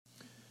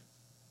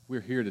We're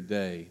here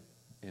today,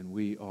 and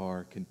we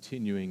are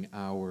continuing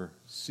our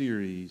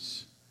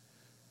series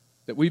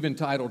that we've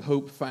entitled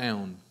Hope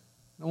Found.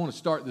 I want to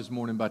start this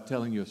morning by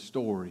telling you a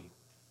story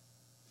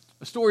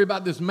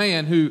about this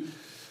man who,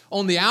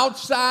 on the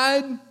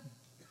outside,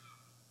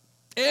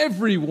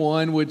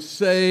 everyone would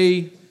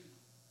say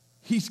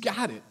he's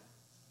got it.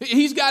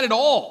 He's got it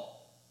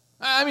all.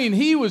 I mean,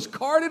 he was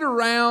carted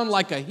around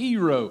like a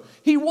hero.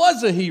 He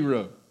was a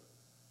hero.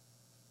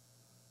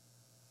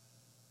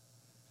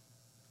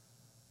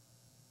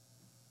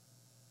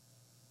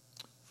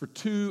 For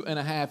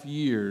 2.5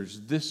 years,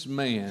 this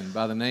man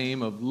by the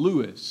name of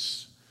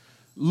Louis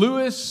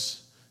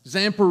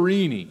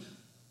Zamperini,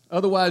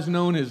 otherwise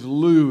known as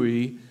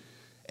Louis,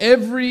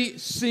 every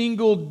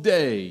single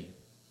day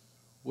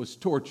was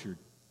tortured.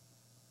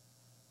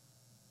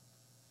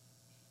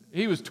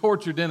 He was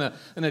tortured in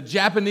a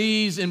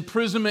Japanese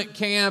imprisonment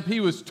camp. He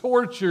was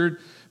tortured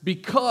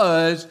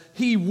because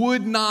he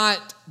would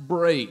not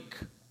break.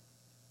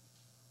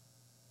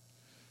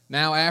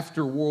 Now,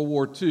 after World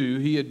War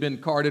II, he had been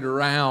carted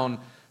around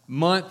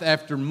month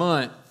after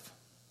month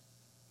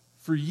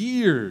for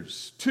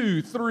years,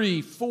 2,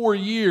 3, 4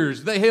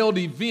 years. They held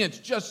events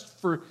just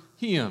for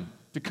him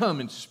to come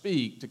and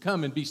speak, to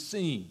come and be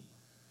seen.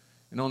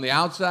 And on the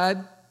outside,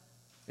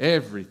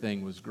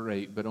 everything was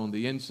great, but on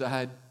the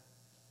inside,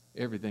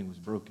 everything was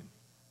broken.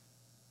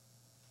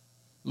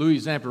 Louis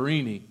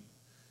Zamperini,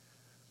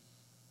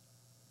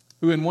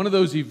 who in one of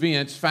those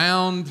events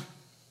found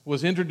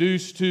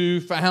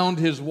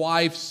his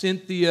wife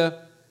Cynthia,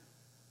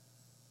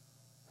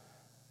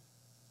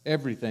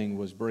 everything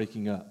was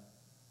breaking up.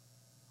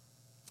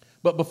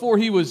 But before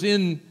he was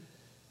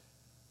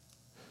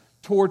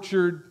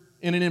tortured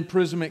in an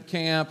imprisonment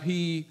camp,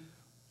 he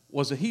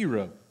was a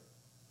hero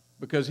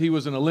because he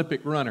was an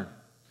Olympic runner.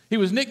 He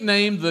was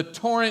nicknamed the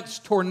Torrance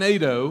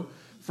Tornado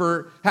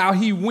for how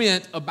he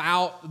went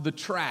about the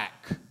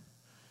track.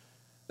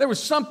 There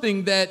was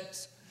something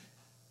that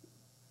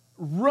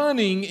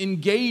running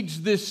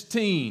engaged this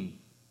teen.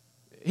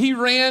 He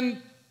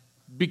ran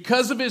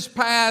because of his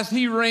past.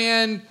 He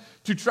ran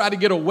to try to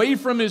get away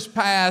from his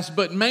past,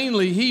 but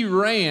mainly he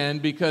ran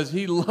because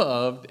he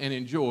loved and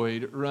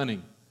enjoyed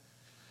running.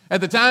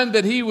 At the time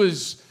that he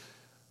was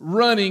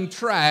running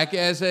track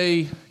as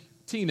a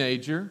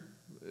teenager,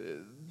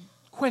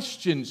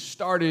 questions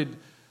started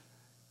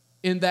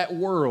in that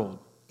world.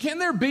 Can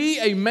there be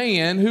a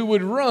man who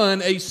would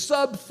run a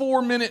sub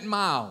 4-minute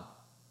mile?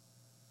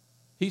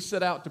 He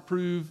set out to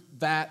prove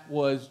that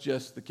was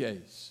just the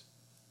case.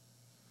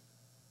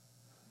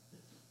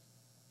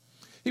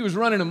 He was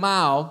running a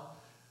mile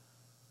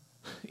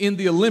in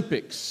the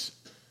Olympics.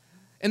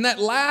 And that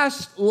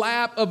last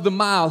lap of the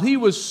mile, he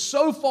was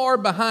so far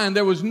behind,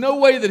 there was no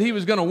way that he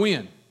was going to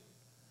win.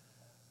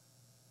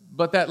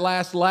 But that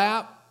last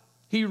lap,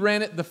 he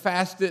ran it the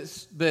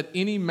fastest that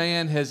any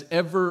man has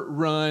ever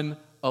run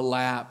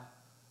the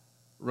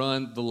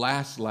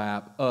last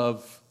lap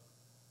of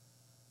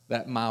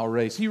that mile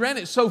race. He ran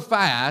it so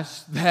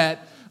fast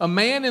that a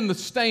man in the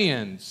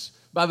stands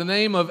by the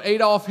name of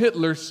Adolf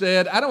Hitler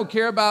said, "I don't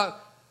care about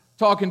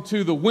talking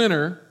to the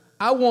winner.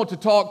 I want to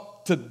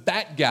talk to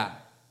that guy."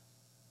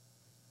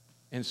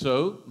 And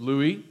so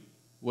Louis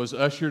was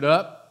ushered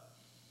up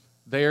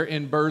there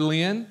in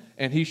Berlin,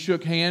 and he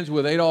shook hands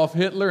with Adolf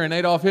Hitler, and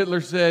Adolf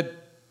Hitler said,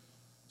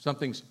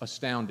 "Something's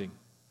astounding."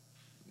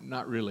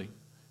 Not really.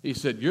 He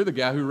said, "You're the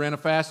guy who ran a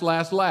fast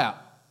last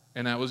lap."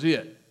 And that was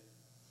it.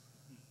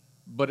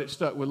 But it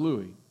stuck with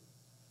Louis.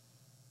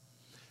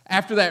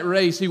 After that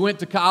race, he went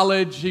to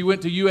college. He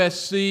went to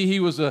USC.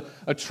 He was a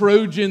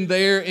Trojan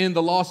there in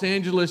the Los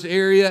Angeles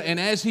area. And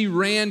as he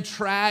ran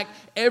track,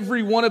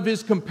 every one of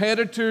his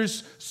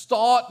competitors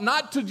sought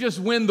not to just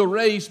win the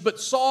race, but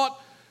sought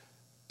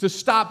to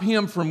stop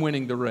him from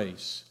winning the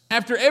race.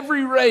 After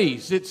every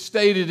race, it's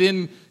stated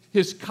in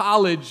his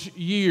college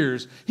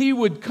years, he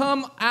would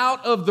come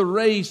out of the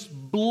race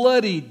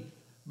bloodied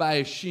by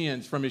his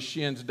shins, from his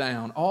shins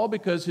down, all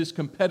because his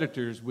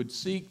competitors would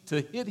seek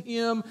to hit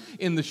him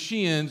in the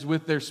shins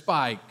with their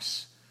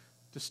spikes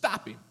to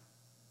stop him.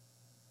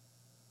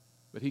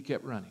 But he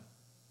kept running.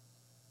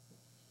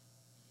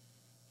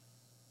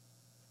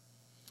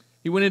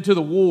 He went into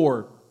the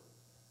war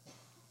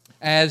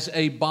as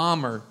a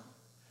bomber.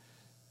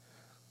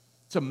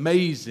 It's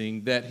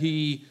amazing that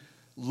he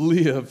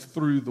lived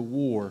through the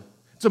war.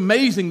 It's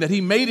amazing that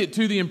he made it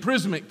to the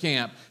imprisonment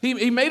camp.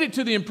 He made it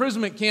to the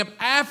imprisonment camp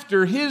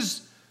after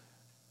his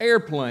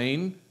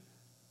airplane,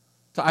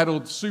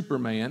 titled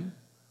Superman,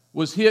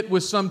 was hit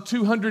with some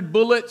 200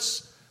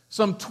 bullets.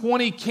 Some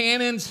 20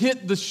 cannons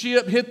hit the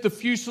ship, hit the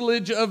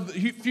fuselage of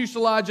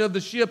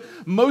the ship.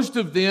 Most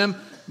of them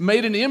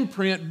made an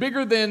imprint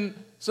bigger than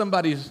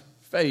somebody's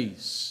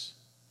face.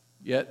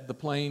 Yet the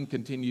plane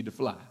continued to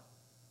fly.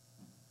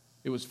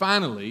 It was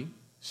finally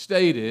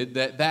stated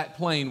that that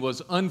plane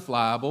was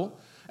unflyable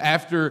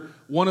after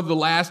one of the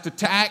last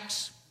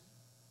attacks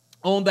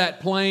on that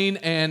plane,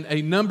 and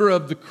a number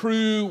of the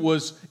crew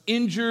was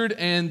injured,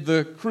 and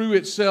the crew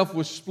itself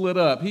was split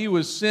up. He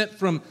was sent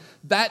from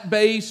that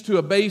base to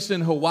a base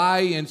in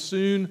Hawaii, and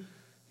soon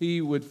he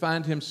would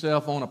find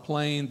himself on a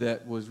plane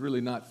that was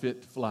really not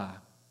fit to fly,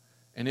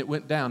 and it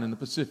went down in the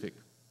Pacific.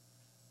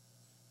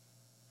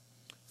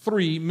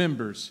 3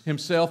 members,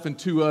 himself and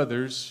 2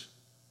 others,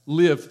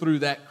 lived through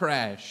that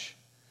crash,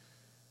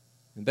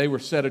 and they were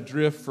set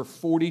adrift for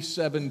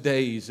 47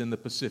 days in the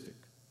Pacific.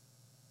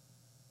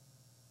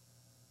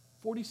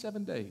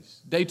 47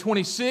 days. Day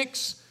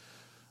 26,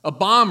 a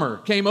bomber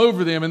came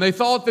over them, and they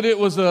thought that it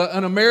was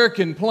an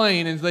American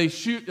plane, and they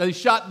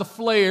shot the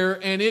flare,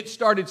 and it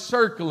started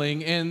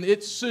circling, and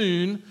it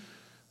soon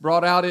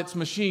brought out its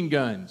machine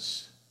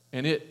guns,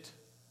 and it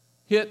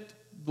hit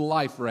the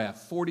life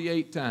raft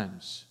 48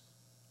 times.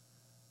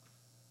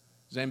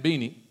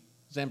 Zamperini,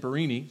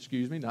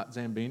 not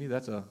Zambini,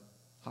 that's a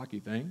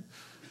hockey thing.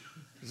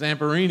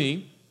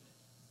 Zamperini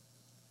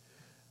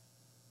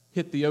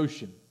hit the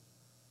ocean.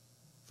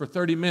 For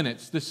 30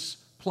 minutes, this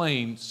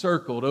plane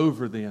circled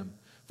over them.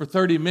 For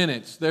 30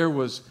 minutes, there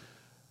was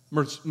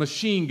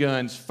machine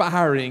guns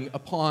firing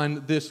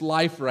upon this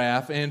life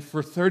raft, and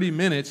for 30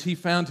 minutes, he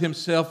found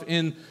himself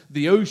in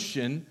the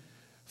ocean,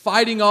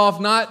 fighting off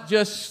not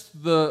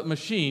just the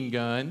machine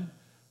gun,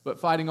 but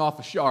fighting off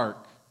a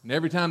shark. And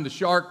every time the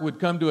shark would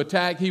come to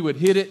attack, he would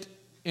hit it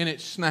in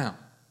its snout.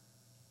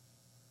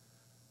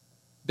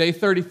 Day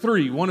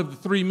 33, one of the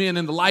 3 men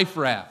in the life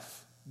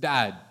raft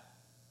died.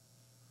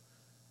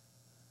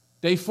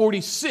 Day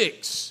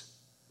 46,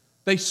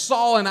 they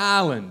saw an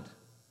island.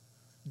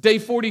 Day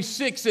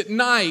 46 at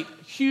night,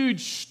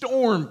 huge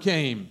storm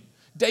came.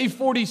 Day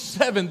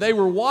 47, they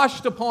were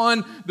washed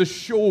upon the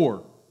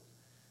shore.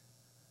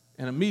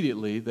 And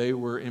immediately they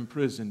were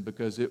imprisoned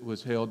because it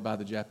was held by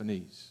the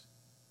Japanese.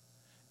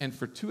 And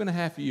for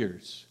 2.5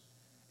 years,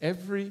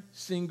 every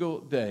single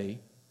day,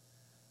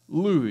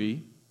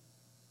 Louis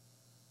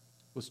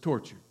was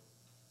tortured.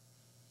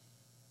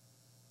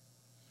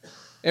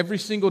 Every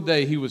single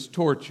day he was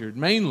tortured,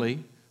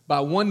 mainly by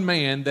one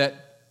man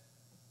that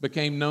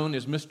became known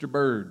as Mr.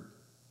 Bird.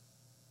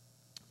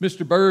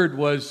 Mr. Bird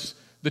was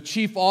the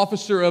chief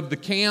officer of the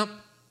camp,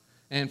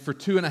 and for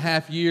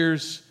 2.5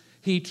 years,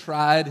 he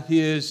tried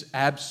his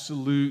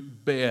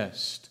absolute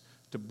best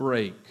to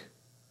break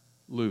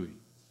Louis.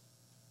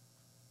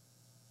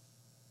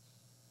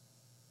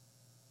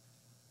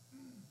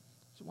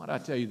 So why do I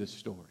tell you this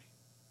story?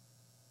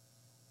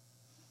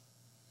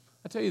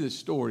 I tell you this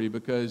story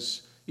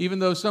because even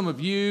though some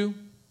of you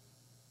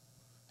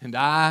and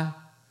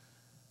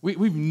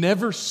we've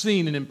never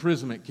seen an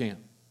imprisonment camp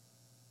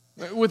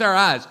with our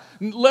eyes,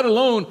 let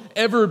alone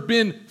ever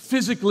been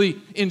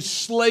physically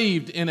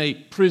enslaved in a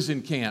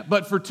prison camp.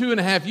 But for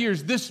 2.5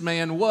 years, this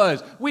man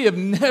was. We have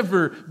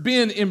never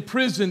been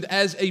imprisoned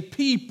as a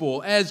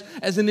people, as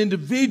an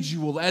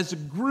individual, as a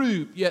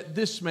group, yet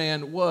this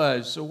man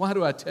was. So why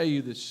do I tell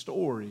you this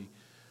story?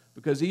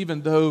 Because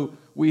even though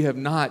we have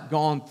not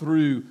gone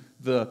through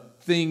the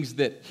things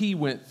that he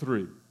went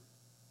through,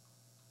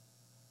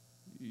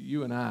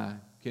 you and I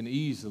can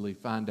easily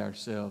find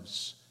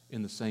ourselves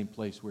in the same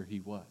place where he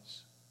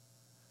was.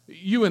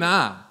 You and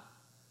I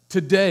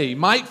today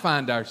might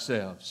find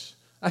ourselves,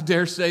 I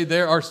dare say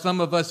there are some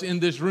of us in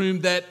this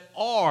room that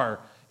are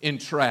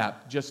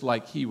entrapped just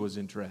like he was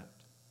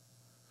entrapped.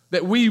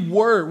 That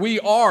we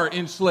are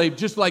enslaved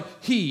just like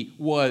he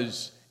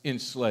was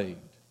enslaved.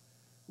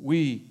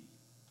 We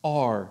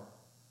are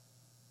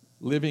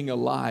living a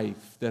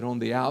life that on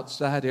the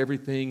outside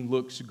everything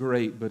looks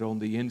great, but on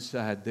the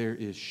inside there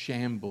is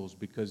shambles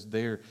because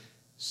there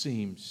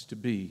seems to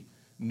be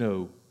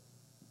no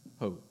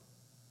hope.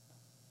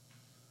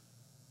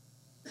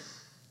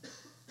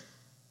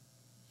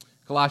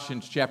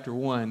 Colossians chapter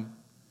 1,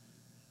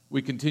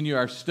 we continue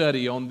our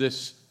study on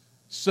this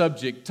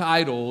subject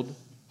titled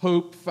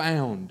Hope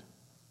Found.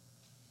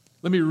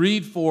 Let me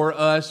read for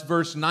us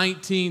verse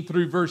 19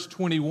 through verse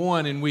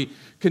 21, and we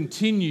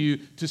continue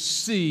to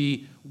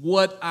see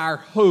what our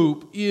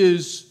hope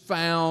is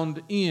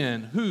found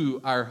in,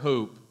 who our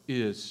hope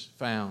is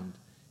found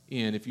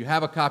in. If you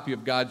have a copy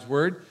of God's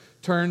Word,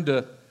 turn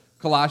to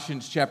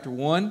Colossians chapter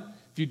 1.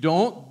 If you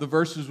don't, the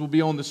verses will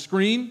be on the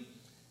screen.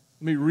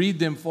 Let me read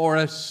them for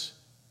us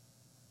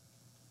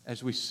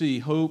as we see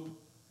hope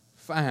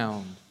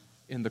found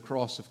in the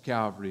cross of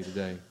Calvary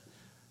today.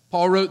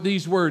 Paul wrote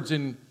these words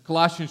in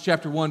Colossians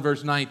chapter 1,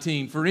 verse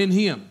 19, "For in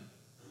him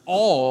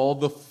all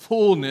the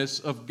fullness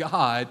of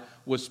God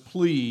was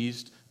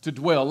pleased to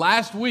dwell."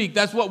 Last week,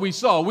 that's what we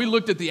saw. We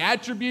looked at the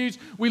attributes,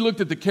 we looked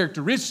at the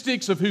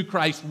characteristics of who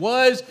Christ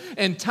was,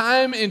 and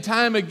time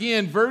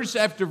again, verse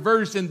after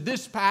verse in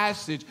this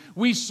passage,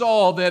 we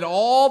saw that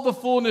all the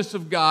fullness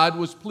of God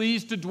was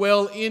pleased to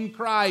dwell in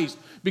Christ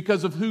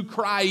because of who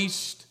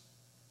Christ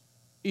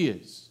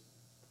is.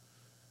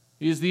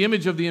 He is the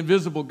image of the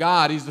invisible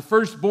God. He's the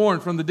firstborn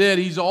from the dead.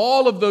 He's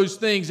all of those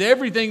things.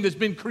 Everything that's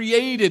been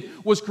created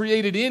was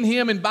created in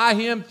Him and by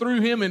Him,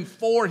 through Him and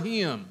for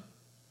Him.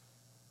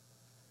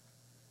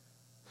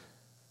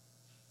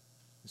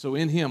 So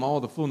in Him all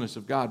the fullness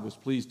of God was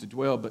pleased to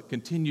dwell. But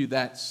continue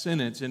that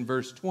sentence in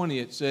verse 20.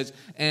 It says,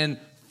 and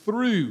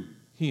through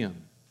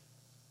Him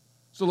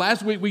So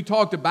last week we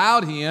talked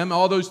about Him,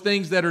 all those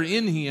things that are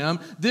in Him.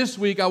 This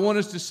week I want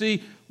us to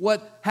see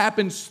what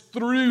happens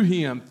through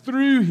Him.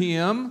 Through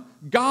Him,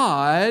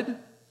 God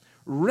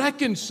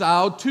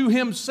reconciled to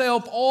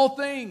Himself all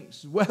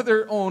things,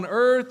 whether on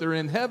earth or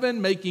in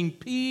heaven, making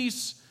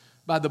peace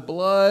by the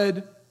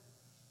blood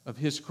of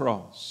His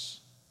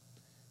cross.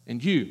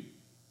 And you,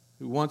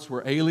 who once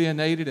were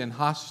alienated and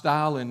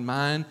hostile in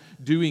mind,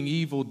 doing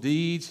evil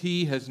deeds,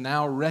 He has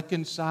now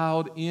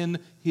reconciled in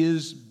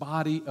His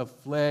body of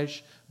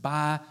flesh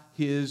by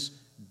His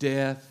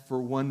death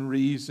for one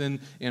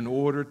reason, in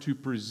order to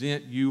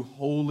present you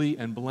holy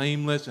and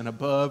blameless and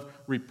above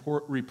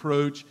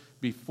reproach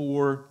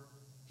before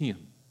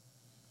Him.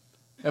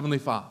 Heavenly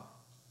Father,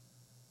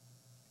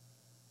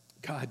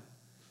 God,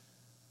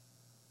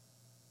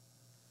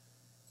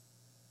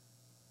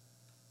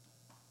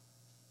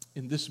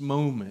 in this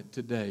moment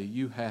today,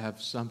 you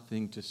have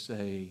something to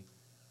say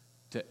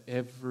to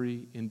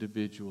every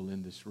individual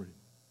in this room.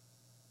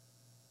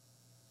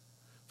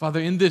 Father,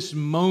 in this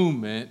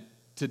moment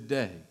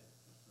today,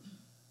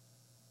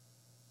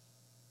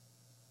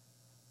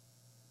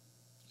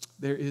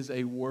 there is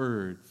a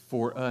word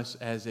for us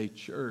as a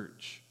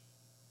church.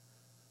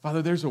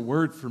 Father, there's a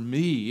word for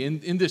me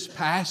in this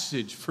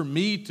passage for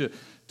me to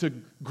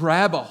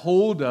grab a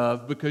hold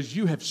of, because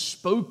you have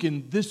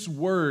spoken this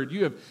word.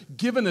 You have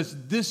given us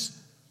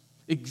this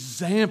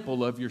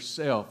example of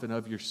yourself and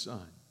of your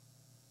Son.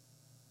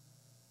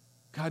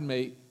 God,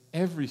 may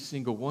every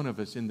single one of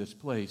us in this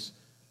place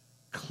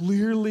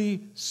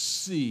clearly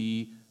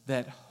see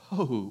that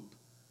hope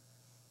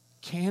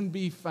can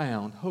be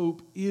found.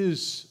 Hope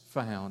is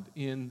found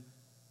in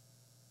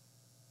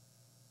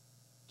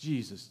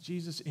Jesus.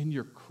 Jesus, in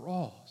your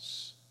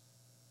cross,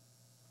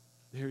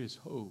 there is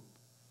hope.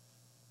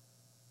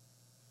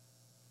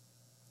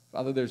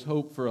 Father, there's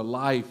hope for a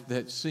life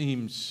that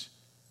seems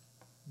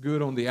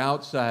good on the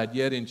outside,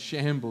 yet in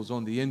shambles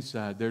on the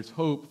inside. There's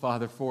hope,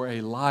 Father, for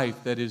a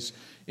life that is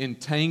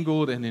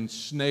entangled and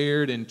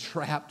ensnared and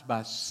trapped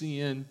by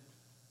sin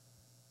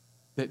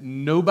that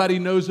nobody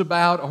knows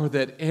about or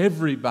that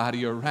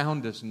everybody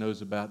around us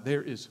knows about.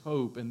 There is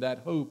hope, and that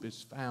hope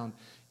is found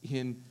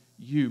in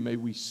you. May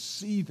we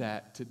see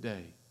that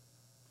today.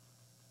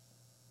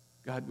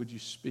 God, would you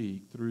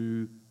speak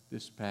through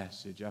this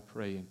passage? I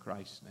pray in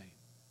Christ's name.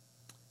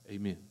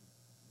 Amen.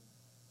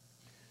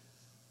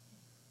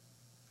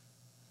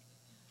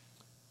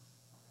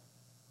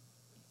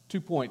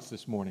 Two points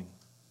this morning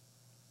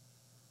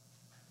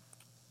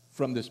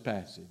from this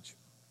passage.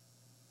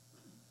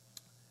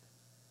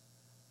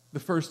 The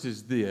first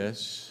is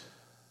this,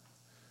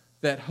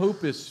 that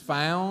hope is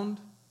found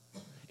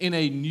in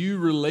a new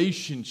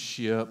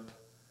relationship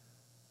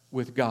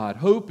with God.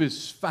 Hope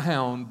is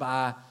found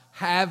by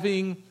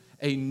having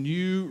a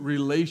new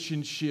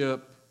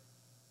relationship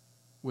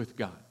with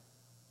God.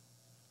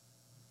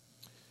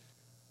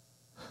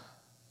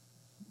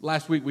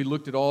 Last week we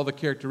looked at all the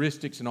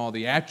characteristics and all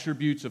the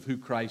attributes of who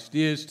Christ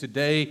is.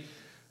 Today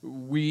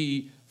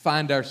we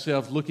find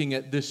ourselves looking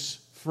at this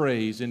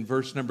phrase in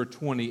verse number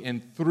 20,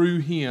 and through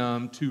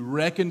Him to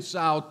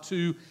reconcile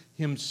to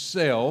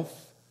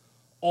Himself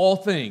all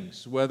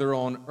things, whether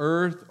on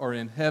earth or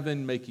in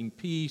heaven, making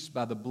peace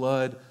by the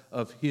blood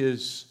of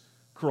His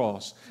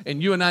cross.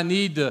 And you and I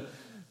need to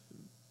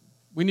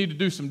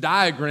do some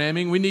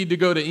diagramming. We need to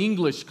go to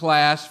English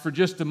class for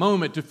just a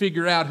moment to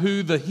figure out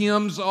who the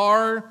hymns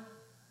are,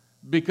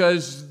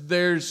 because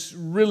there's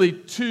really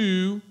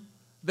two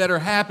that are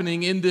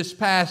happening in this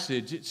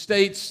passage. It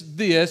states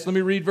this. Let me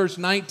read verse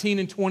 19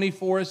 and 20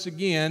 for us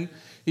again.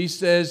 He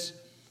says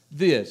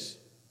this,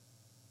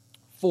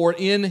 for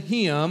in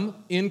Him,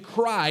 in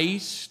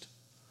Christ,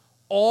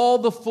 all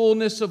the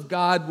fullness of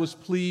God was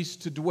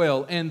pleased to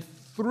dwell, and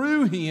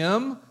through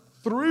Him,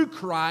 through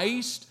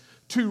Christ,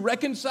 to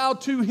reconcile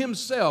to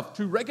Himself,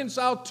 to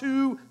reconcile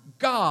to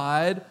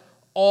God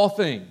all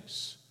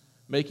things,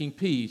 making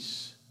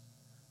peace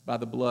by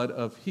the blood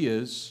of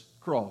His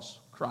cross.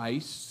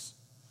 Christ's,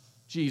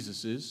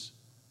 Jesus'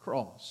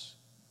 cross.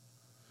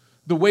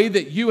 The way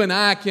that you and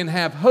I can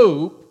have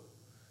hope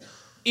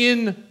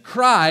in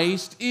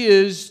Christ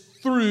is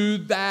through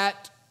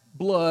that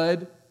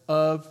blood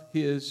of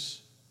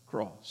His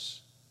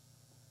cross.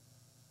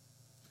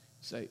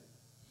 Say,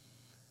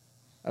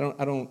 I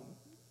don't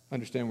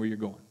understand where you're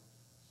going.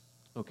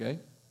 Okay,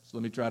 so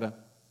let me try to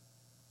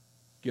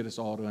get us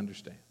all to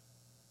understand.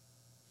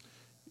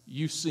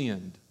 You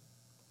sinned.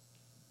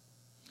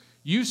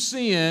 You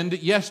sinned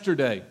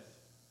yesterday.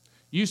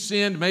 You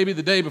sinned maybe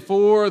the day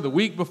before, the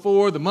week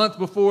before, the month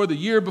before, the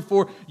year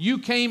before. You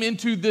came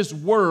into this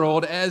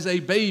world as a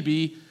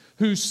baby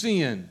who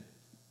sinned.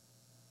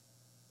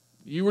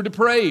 You were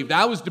depraved.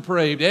 I was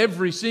depraved.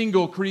 Every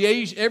single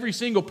creation, every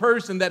single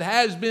person that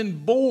has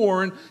been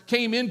born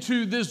came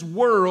into this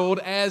world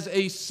as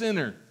a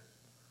sinner.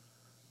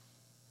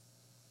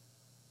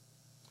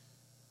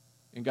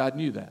 And God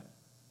knew that.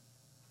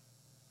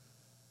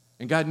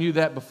 And God knew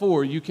that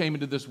before you came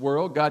into this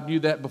world. God knew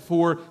that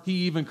before He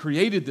even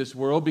created this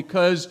world,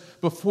 because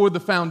before the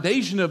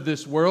foundation of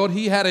this world,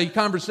 He had a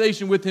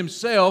conversation with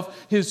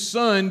Himself, His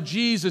Son,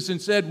 Jesus, and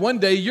said, one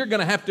day you're going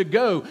to have to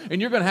go and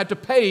you're going to have to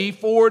pay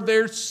for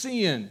their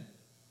sin.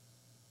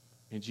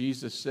 And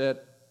Jesus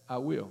said, I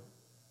will.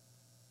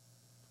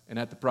 And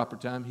at the proper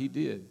time, He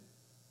did.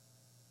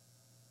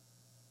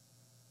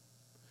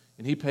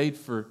 And He paid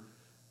for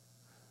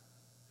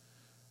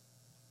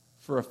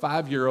a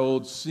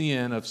 5-year-old's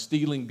sin of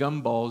stealing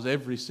gumballs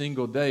every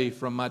single day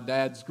from my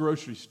dad's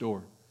grocery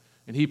store.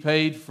 And He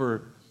paid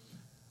for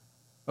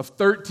a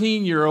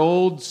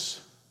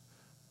 13-year-old's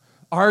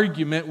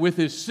argument with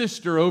his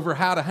sister over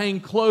how to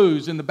hang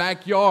clothes in the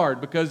backyard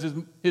because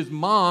his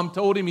mom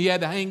told him he had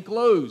to hang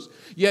clothes.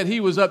 Yet he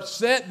was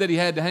upset that he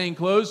had to hang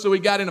clothes, so he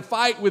got in a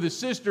fight with his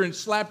sister and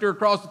slapped her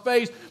across the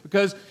face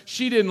because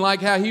she didn't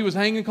like how he was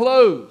hanging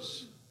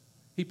clothes.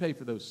 He paid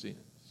for those sins.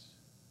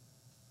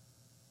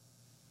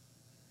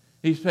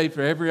 He's paid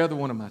for every other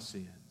one of my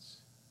sins.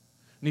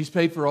 And He's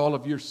paid for all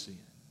of your sin.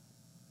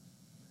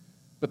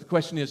 But the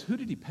question is, who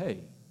did He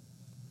pay?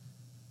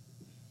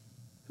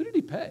 Who did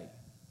He pay?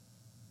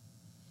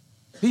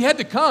 He had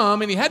to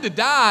come and He had to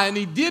die, and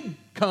He did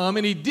come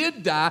and He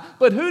did die.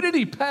 But who did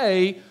He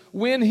pay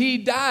when He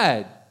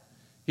died?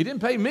 He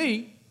didn't pay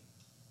me.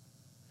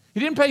 He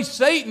didn't pay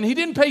Satan. He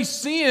didn't pay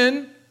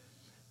sin.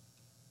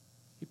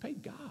 He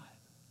paid God.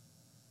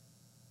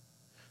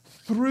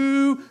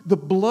 Through the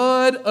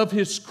blood of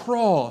His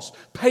cross,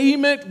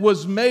 payment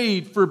was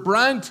made for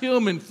Brian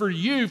Tillman, for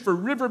you, for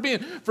River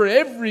Bend, for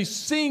every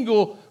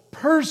single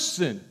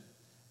person.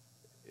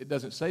 It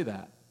doesn't say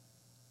that.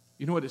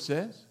 You know what it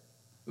says?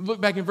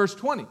 Look back in verse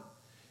 20.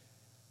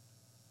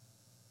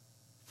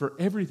 For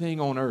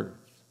everything on earth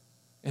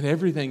and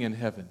everything in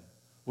heaven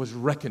was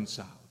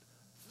reconciled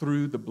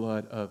through the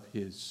blood of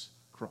His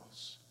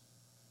cross.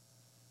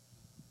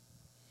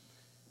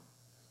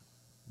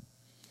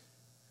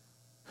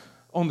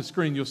 On the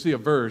screen, you'll see a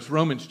verse.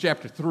 Romans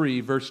chapter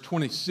 3, verse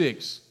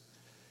 26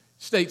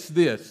 states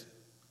this.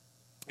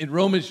 In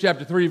Romans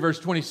chapter 3, verse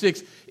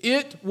 26,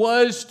 it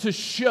was to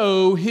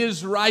show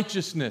His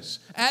righteousness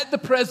at the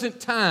present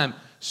time,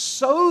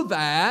 so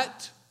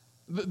that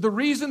the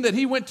reason that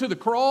He went to the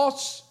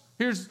cross,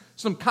 here's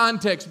some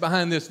context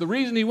behind this. The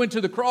reason He went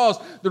to the cross,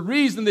 the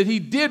reason that He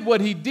did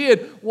what He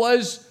did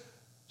was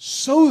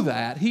so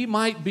that He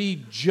might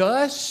be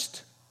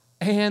just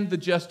and the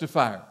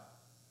justifier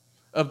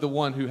of the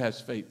one who has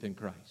faith in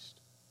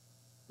Christ,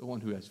 the one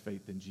who has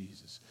faith in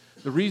Jesus.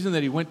 The reason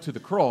that He went to the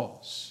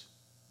cross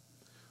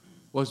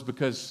was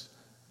because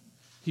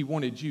He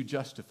wanted you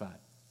justified.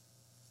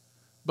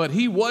 But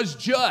He was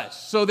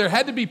just, so there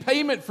had to be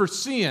payment for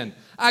sin.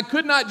 I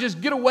could not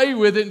just get away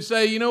with it and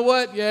say, you know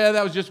what, yeah,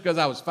 that was just because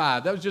I was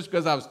 5. That was just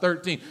because I was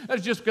 13. That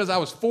was just because I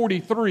was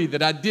 43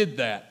 that I did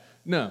that.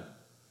 No.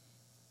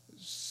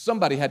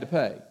 Somebody had to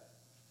pay.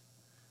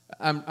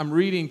 I'm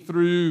reading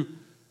through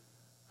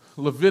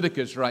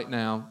Leviticus right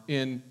now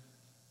in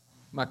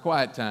my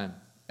quiet time,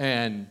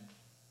 and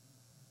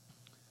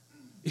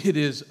it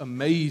is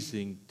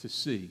amazing to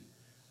see.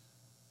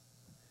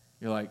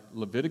 You're like,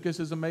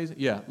 Leviticus is amazing?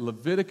 Yeah,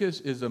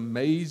 Leviticus is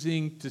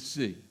amazing to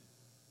see.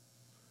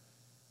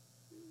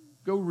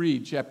 Go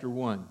read chapter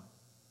 1.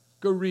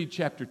 Go read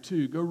chapter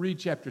 2. Go read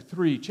chapter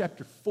 3,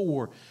 chapter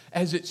 4.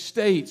 As it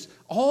states,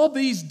 all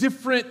these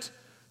different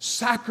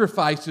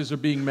sacrifices are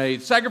being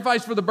made.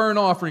 Sacrifice for the burnt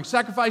offering,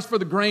 sacrifice for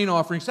the grain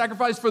offering,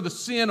 sacrifice for the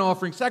sin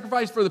offering,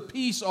 sacrifice for the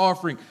peace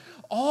offering.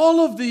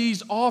 All of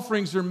these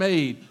offerings are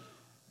made.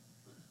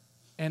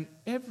 And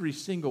every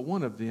single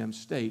one of them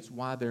states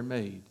why they're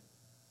made.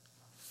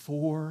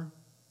 For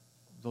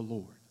the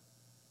Lord.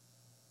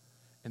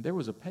 And there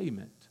was a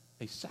payment,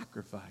 a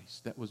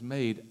sacrifice that was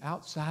made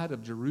outside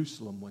of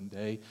Jerusalem one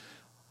day,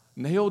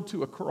 nailed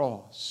to a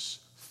cross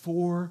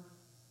for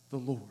the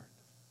Lord.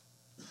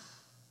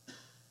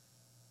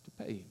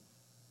 Pay Him.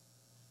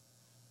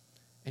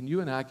 And you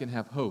and I can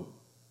have hope,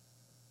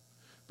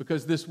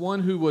 because this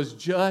one who was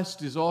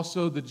just is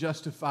also the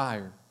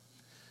justifier.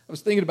 I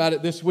was thinking about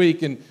it this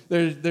week, and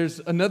there's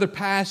another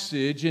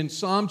passage in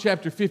Psalm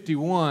chapter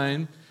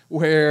 51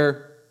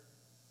 where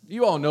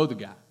you all know the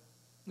guy.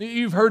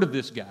 You've heard of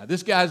this guy.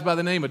 This guy's by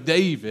the name of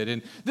David,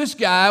 and this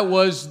guy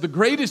was the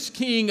greatest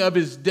king of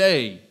his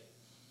day.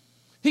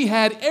 He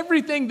had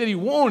everything that he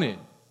wanted,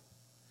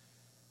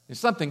 and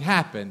something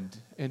happened,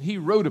 and he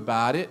wrote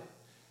about it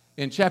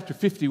in chapter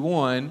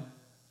 51,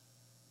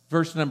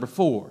 verse number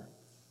 4.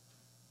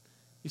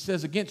 He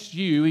says, against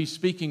you, he's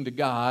speaking to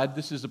God.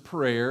 This is a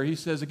prayer. He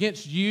says,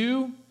 against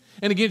you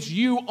and against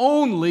you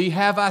only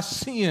have I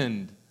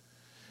sinned,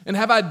 and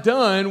have I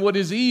done what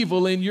is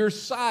evil in your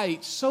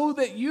sight, so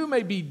that you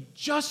may be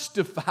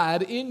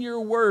justified in your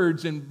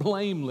words and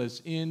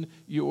blameless in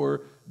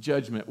your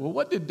judgment. Well,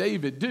 what did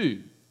David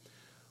do?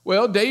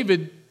 Well,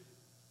 David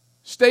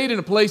stayed in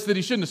a place that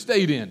he shouldn't have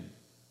stayed in,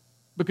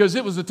 because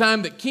it was the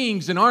time that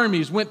kings and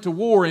armies went to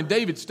war, and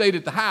David stayed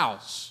at the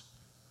house.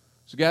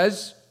 So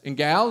guys and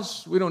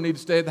gals, we don't need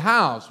to stay at the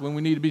house when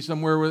we need to be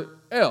somewhere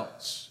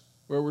else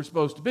where we're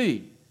supposed to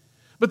be.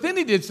 But then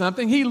he did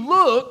something. He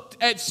looked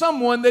at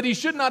someone that he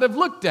should not have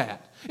looked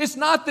at. It's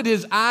not that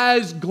his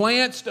eyes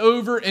glanced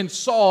over and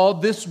saw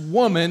this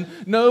woman.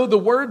 No, the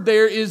word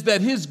there is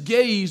that his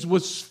gaze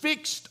was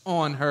fixed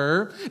on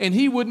her, and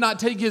he would not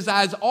take his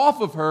eyes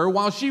off of her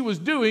while she was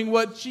doing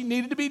what she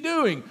needed to be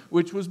doing,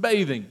 which was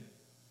bathing.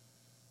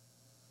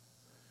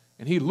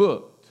 And he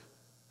looked,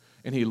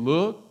 and he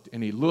looked,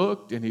 and he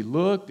looked, and he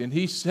looked, and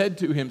he said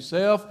to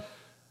himself,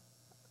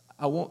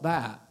 I want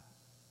that.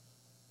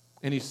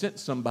 And he sent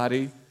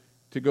somebody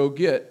to go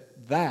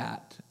get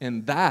that,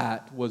 and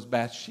that was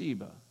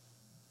Bathsheba.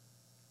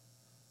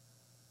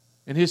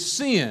 And his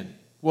sin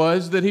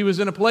was that he was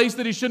in a place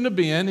that he shouldn't have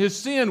been. His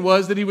sin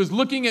was that he was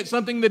looking at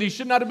something that he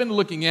should not have been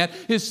looking at.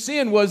 His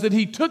sin was that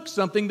he took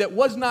something that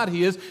was not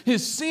his.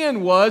 His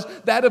sin was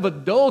that of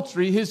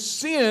adultery. His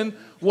sin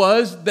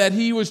was that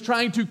he was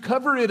trying to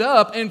cover it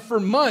up, and for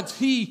months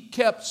he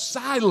kept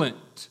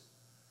silent.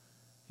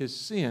 His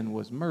sin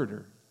was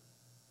murder.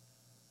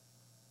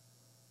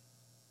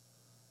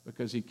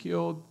 Because he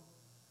killed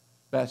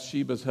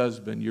Bathsheba's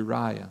husband,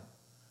 Uriah,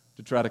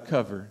 to try to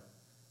cover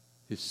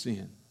his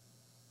sin.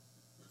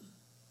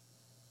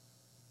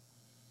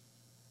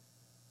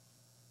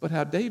 But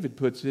how David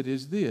puts it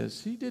is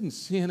this: he didn't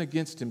sin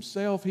against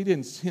himself. He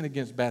didn't sin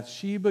against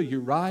Bathsheba,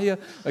 Uriah,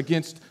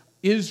 against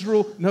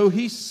Israel. No,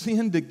 he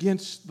sinned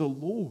against the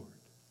Lord.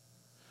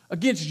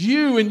 Against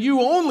you and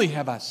you only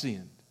have I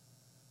sinned.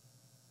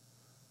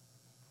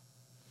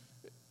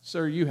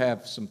 Sir, you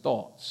have some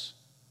thoughts.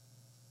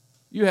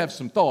 You have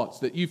some thoughts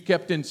that you've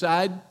kept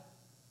inside.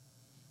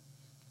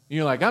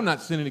 You're like, I'm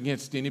not sinning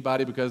against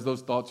anybody because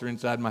those thoughts are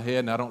inside my head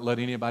and I don't let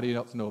anybody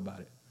else know about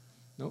it.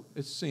 No,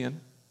 it's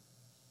sin.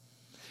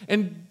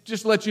 And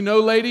just to let you know,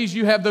 ladies,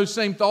 you have those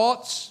same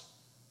thoughts.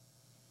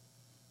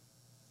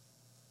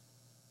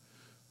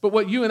 But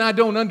what you and I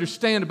don't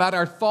understand about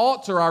our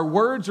thoughts or our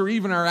words or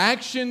even our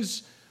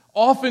actions,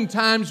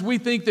 oftentimes we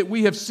think that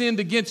we have sinned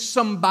against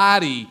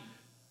somebody,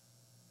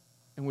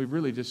 and we've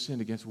really just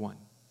sinned against one.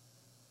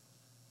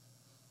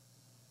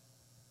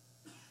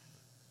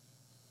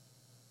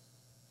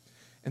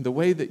 And the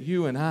way that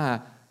you and I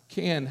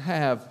can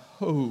have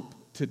hope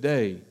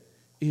today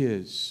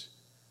is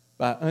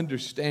by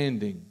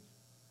understanding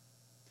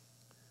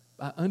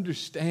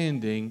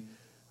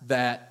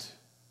that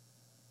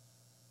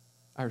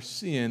our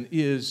sin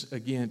is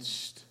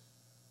against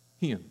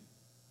Him.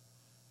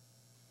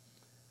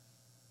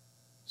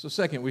 So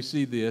second, we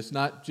see this,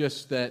 not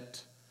just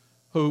that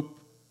hope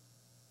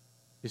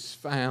is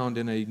found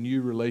in a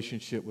new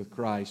relationship with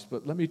Christ,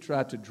 but let me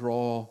try to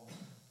draw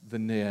the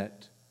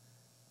net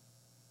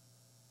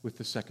with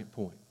the second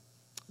point.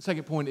 The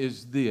second point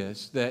is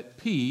this, that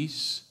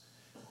peace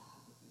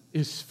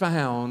is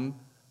found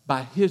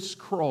by His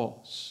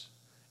cross.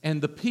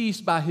 And the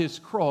peace by His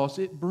cross,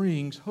 it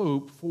brings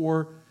hope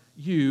for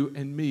you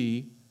and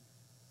me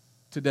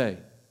today.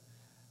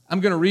 I'm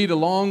going to read a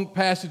long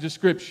passage of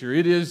Scripture.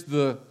 It is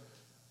the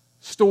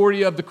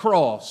story of the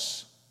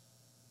cross.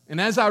 And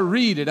as I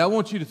read it, I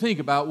want you to think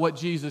about what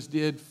Jesus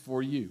did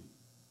for you.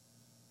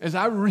 As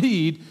I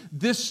read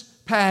this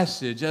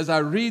passage, as I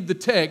read the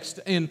text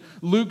in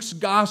Luke's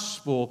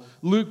Gospel,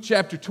 Luke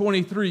chapter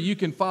 23, you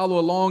can follow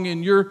along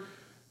in your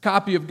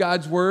copy of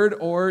God's Word,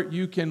 or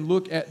you can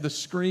look at the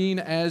screen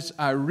as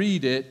I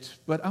read it.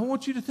 But I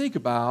want you to think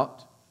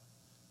about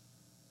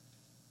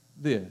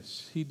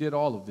this. He did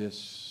all of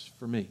this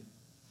for me.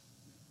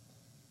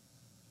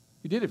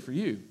 He did it for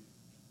you.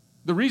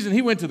 The reason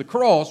He went to the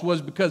cross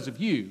was because of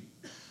you.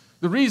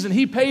 The reason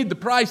He paid the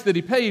price that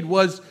He paid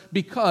was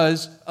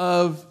because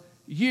of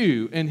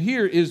you. And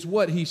here is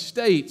what He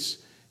states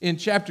in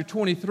chapter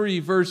 23,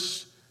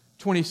 verse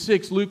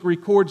 26. Luke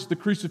records the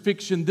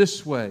crucifixion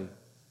this way.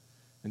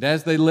 And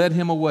as they led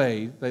Him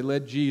away, they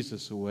led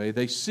Jesus away,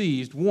 they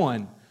seized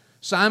one,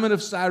 Simon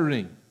of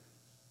Cyrene,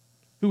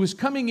 who was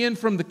coming in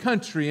from the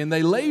country, and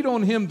they laid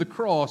on him the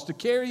cross to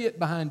carry it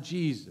behind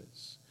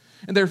Jesus.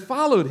 And there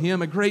followed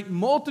Him a great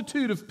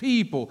multitude of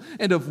people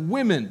and of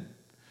women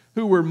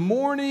who were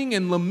mourning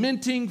and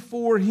lamenting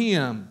for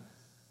Him.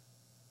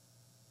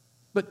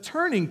 But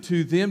turning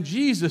to them,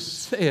 Jesus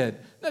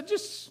said, now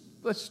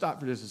let's stop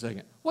for just a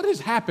second. What has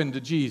happened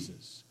to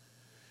Jesus?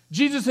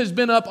 Jesus has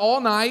been up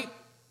all night.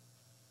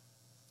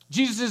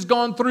 Jesus has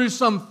gone through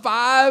some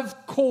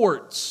 5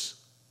 courts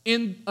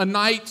in a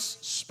night's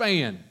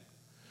span.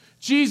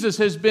 Jesus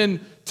has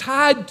been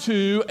tied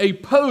to a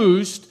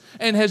post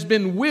and has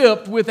been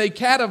whipped with a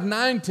cat of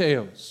 9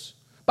 tails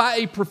by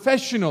a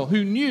professional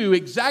who knew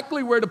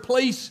exactly where to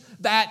place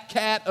that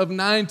cat of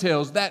 9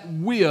 tails, that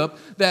whip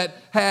that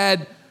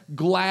had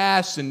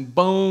glass and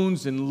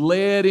bones and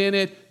lead in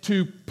it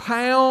to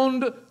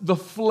pound the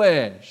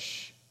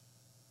flesh.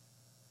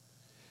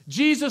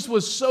 Jesus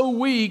was so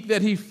weak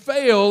that He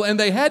fell, and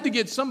they had to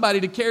get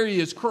somebody to carry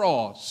His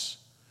cross.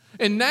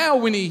 And now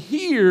when He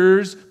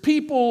hears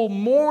people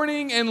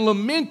mourning and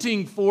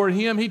lamenting for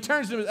Him, He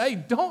turns to them and says, hey,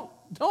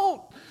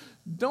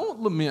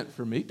 don't lament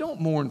for me. Don't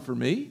mourn for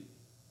me.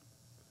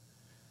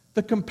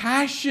 The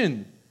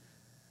compassion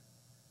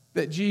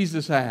that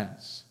Jesus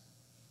has.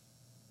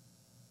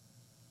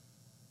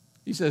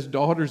 He says,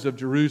 daughters of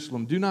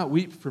Jerusalem, do not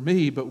weep for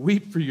me, but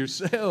weep for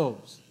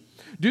yourselves.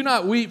 Do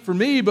not weep for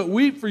me, but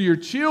weep for your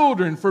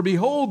children. For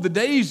behold, the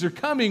days are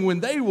coming when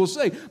they will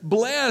say,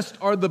 blessed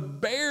are the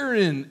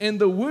barren and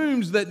the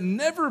wombs that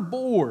never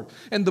bore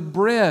and the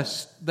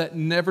breasts that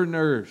never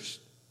nursed.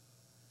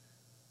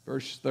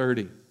 Verse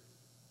 30.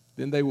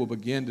 Then they will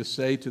begin to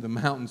say to the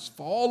mountains,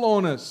 fall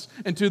on us,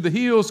 and to the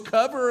hills,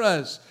 cover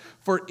us.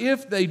 For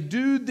if they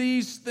do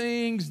these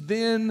things,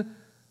 then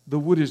the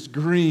wood is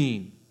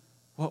green.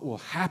 What will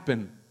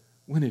happen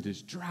when it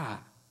is dry?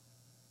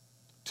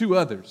 2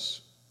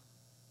 others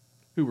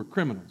who were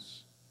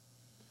criminals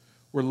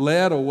were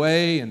led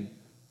away and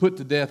put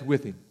to death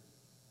with him.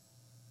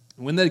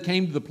 And when they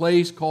came to the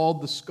place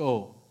called the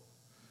Skull,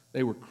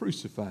 they were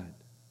crucified.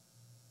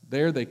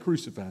 There they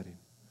crucified him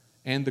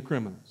and the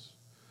criminals,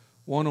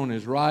 one on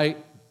his right,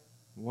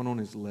 one on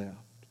his left.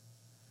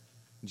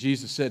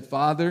 Jesus said,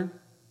 Father,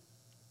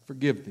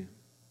 forgive them,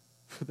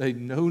 for they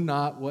know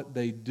not what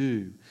they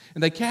do.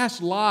 And they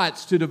cast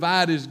lots to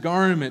divide his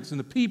garments, and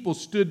the people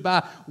stood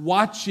by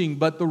watching,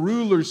 but the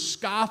rulers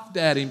scoffed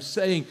at him,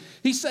 saying,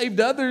 he saved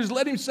others,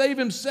 let him save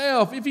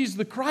himself, if he's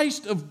the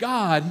Christ of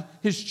God,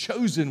 his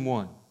chosen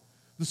one.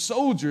 The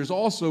soldiers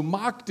also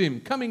mocked him,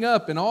 coming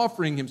up and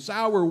offering him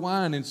sour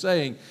wine and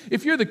saying,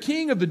 if you're the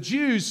king of the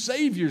Jews,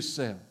 save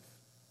yourself.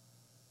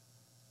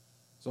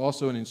 There's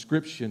also an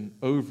inscription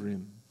over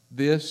him,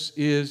 this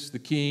is the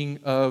King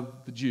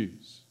of the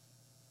Jews.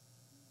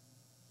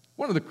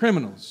 One of the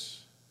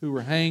criminals who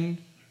were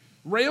hanged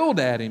railed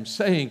at him,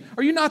 saying,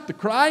 are you not the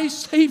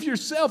Christ? Save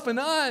yourself and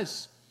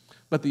us.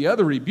 But the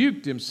other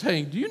rebuked him,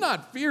 saying, do you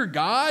not fear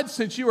God,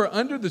 since you are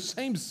under the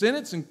same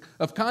sentence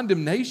of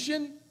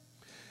condemnation?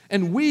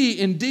 And we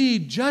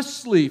indeed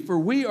justly, for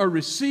we are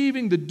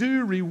receiving the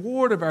due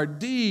reward of our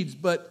deeds.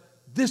 But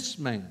this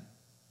man,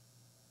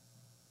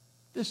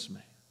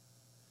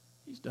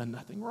 he's done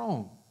nothing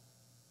wrong.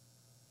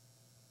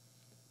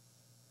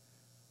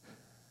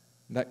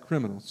 That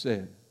criminal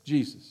said,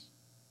 Jesus,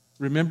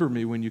 remember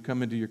me when you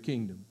come into your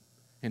kingdom.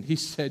 And he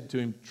said to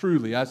him,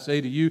 truly, I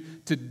say to you,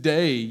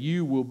 today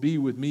you will be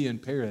with me in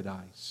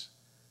paradise.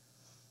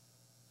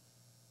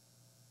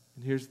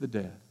 And here's the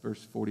death,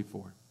 verse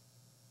 44.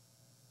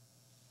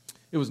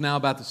 It was now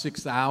about the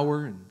 6th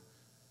hour, and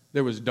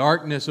there was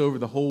darkness over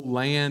the whole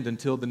land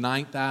until the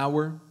 9th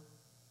hour,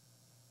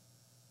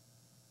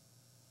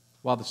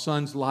 while the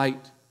sun's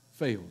light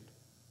failed.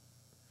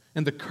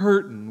 And the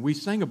curtain, we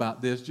sang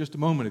about this just a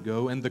moment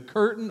ago, and the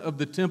curtain of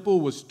the temple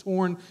was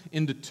torn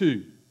into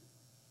 2.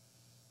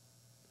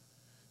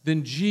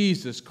 Then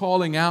Jesus,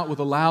 calling out with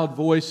a loud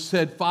voice,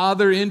 said,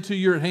 Father, into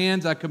your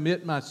hands I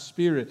commit my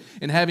spirit.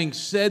 And having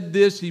said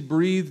this, he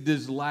breathed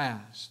his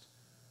last.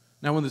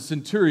 Now when the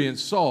centurion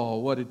saw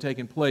what had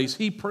taken place,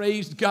 he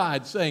praised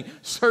God, saying,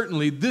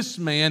 certainly this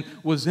man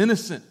was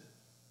innocent.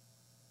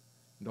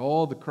 And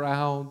all the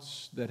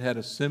crowds that had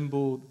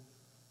assembled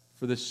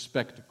for this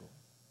spectacle,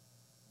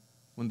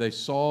 when they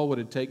saw what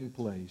had taken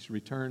place,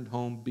 returned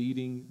home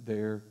beating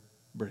their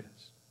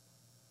breasts.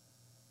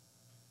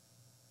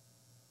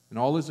 And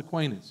all his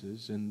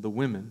acquaintances and the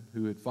women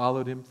who had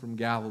followed him from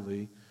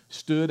Galilee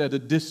stood at a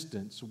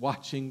distance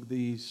watching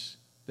these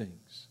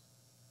things.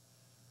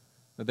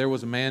 Now, there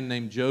was a man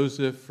named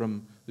Joseph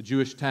from the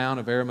Jewish town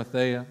of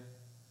Arimathea.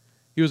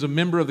 He was a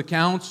member of the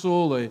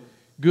council, a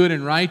good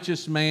and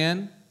righteous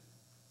man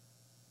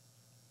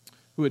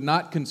who had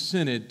not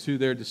consented to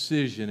their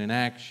decision and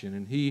action.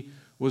 And he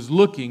was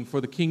looking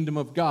for the kingdom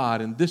of God.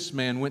 And this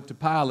man went to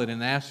Pilate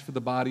and asked for the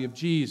body of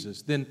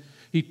Jesus. Then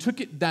he took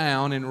it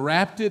down and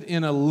wrapped it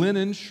in a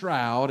linen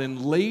shroud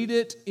and laid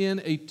it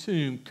in a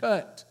tomb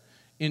cut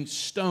in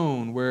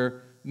stone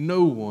where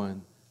no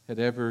one had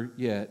ever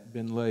yet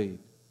been laid.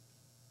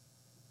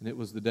 And it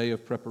was the day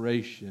of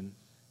preparation,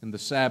 and the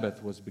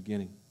Sabbath was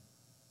beginning.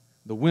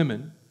 The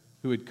women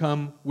who had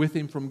come with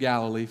him from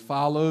Galilee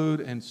followed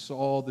and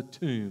saw the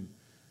tomb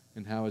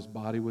and how his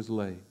body was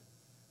laid.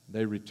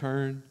 They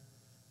returned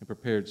and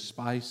prepared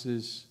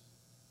spices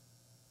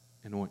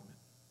and ointment.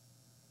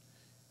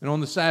 And on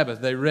the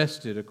Sabbath they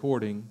rested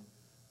according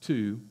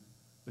to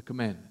the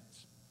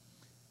commandments.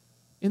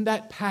 In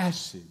that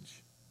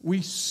passage,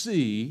 we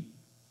see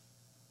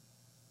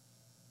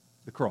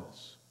the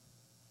cross.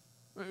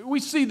 We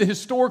see the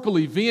historical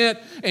event,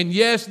 and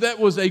yes, that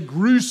was a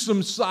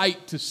gruesome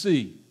sight to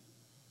see.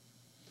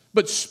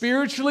 But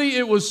spiritually,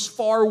 it was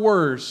far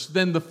worse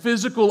than the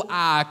physical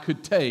eye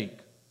could take,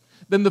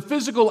 than the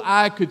physical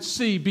eye could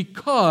see,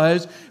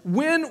 because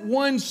when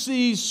one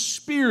sees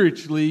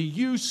spiritually,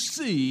 you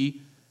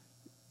see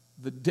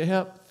the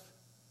depth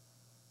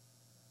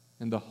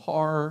and the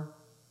horror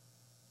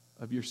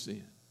of your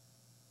sin.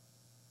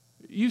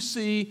 You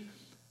see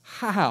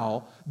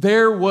how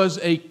there was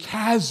a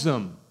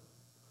chasm.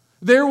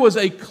 There was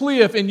a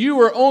cliff, and you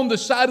were on the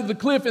side of the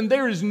cliff, and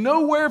there is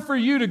nowhere for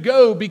you to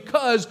go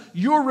because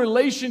your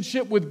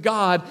relationship with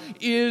God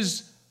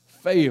is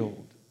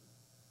failed.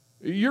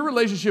 Your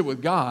relationship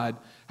with God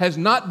has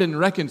not been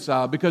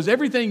reconciled, because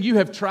everything you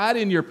have tried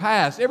in your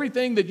past,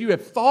 everything that you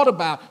have thought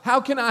about,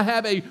 how can I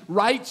have a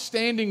right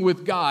standing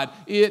with God?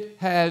 It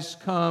has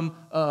come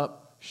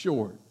up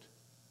short.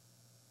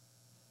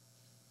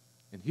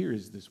 And here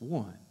is this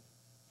one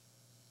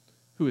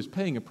who is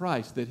paying a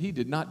price that he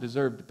did not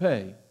deserve to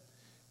pay.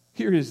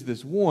 Here is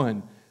this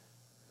one,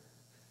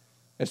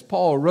 as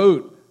Paul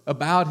wrote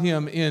about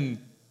him in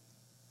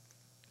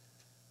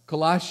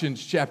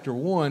Colossians chapter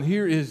 1,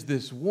 here is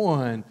this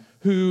one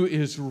who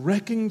is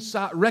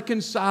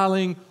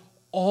reconciling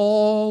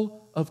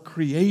all of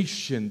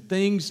creation,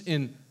 things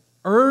in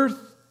earth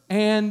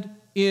and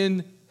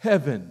in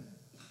heaven,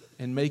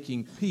 and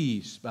making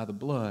peace by the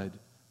blood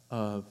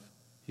of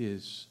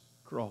his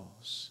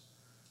cross.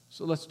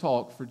 So let's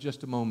talk for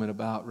just a moment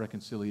about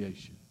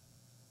reconciliation.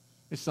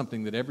 It's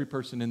something that every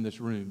person in this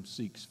room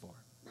seeks for.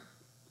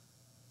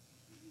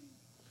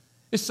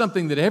 It's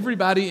something that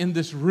everybody in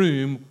this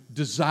room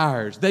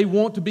desires. They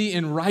want to be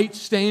in right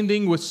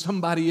standing with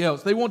somebody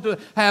else. They want to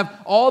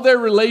have all their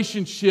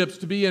relationships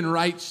to be in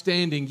right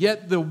standing.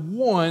 Yet the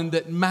one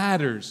that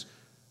matters,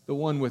 the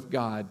one with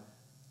God,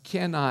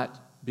 cannot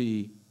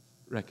be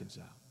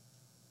reconciled.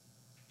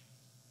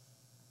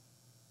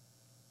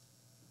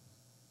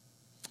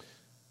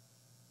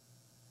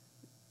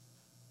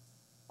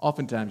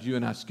 Oftentimes, you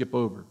and I skip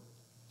over.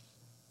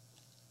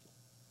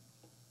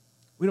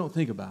 We don't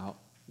think about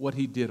what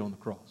he did on the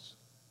cross.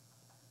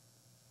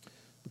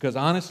 Because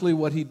honestly,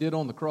 what he did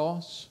on the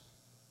cross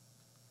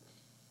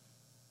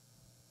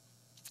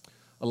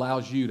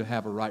allows you to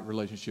have a right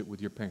relationship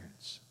with your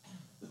parents.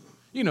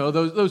 You know,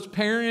 those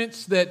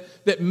parents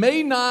that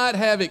may not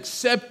have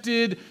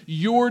accepted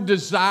your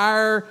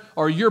desire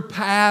or your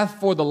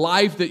path for the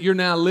life that you're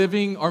now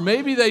living, or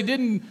maybe they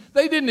didn't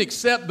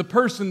accept the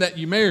person that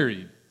you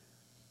married.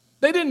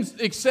 They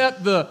didn't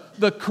accept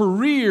the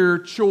career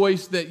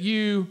choice that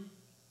you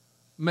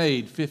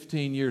made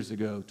 15 years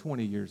ago,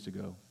 20 years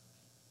ago.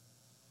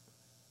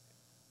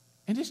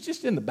 And it's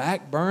just in the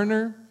back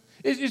burner.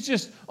 It's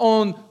just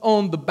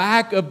on the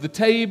back of the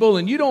table,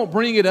 and you don't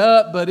bring it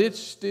up, but it's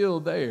still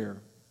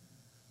there.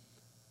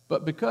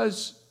 But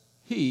because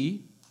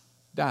he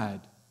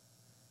died,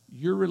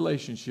 your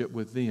relationship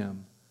with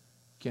them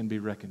can be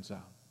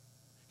reconciled.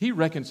 He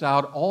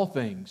reconciled all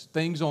things,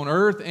 things on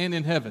earth and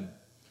in heaven.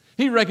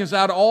 He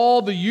reconciled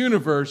all the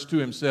universe to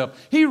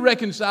himself. He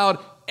reconciled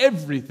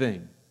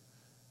everything.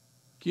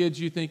 Kids,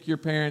 you think your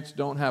parents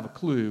don't have a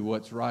clue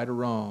what's right or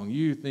wrong.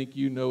 You think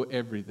you know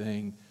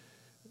everything.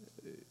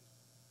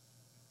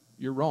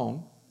 You're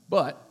wrong,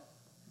 but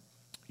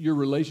your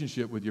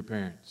relationship with your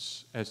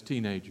parents as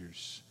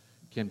teenagers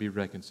can be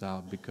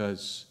reconciled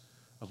because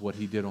of what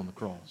he did on the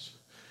cross.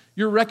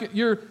 Your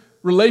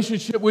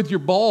relationship with your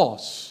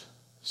boss,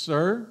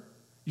 sir,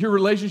 your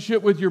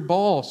relationship with your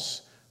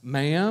boss,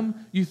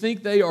 ma'am, you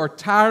think they are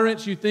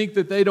tyrants, you think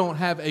that they don't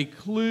have a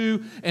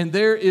clue, and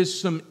there is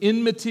some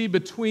enmity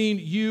between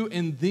you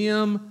and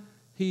them.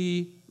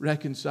 He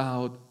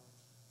reconciled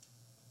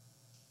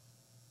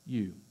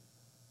you.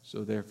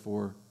 So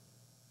therefore,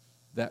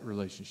 that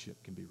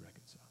relationship can be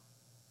reconciled.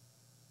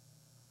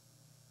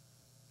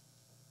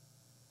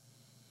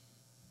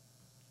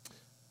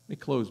 Let me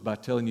close by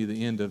telling you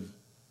the end of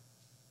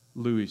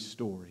Louis'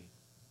 story.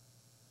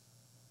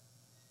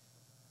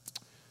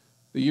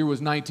 The year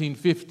was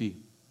 1950.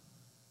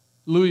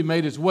 Louis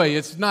made his way.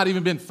 It's not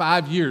even been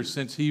 5 years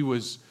since he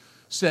was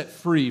set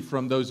free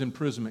from those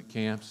imprisonment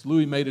camps.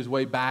 Louis made his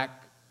way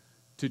back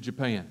to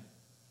Japan.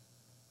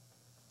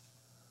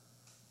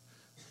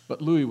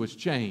 But Louis was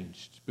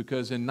changed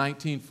because in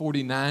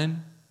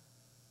 1949,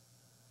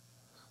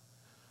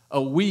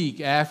 a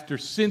week after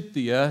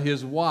Cynthia,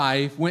 his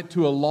wife, went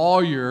to a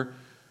lawyer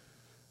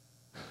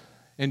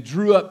and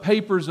drew up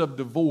papers of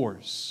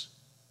divorce,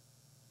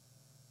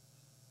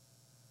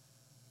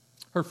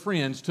 her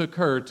friends took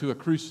her to a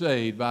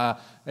crusade by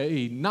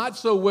a not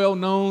so well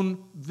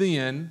known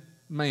then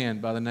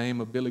man by the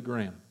name of Billy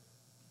Graham.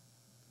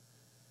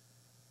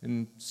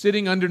 And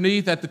sitting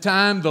underneath, at the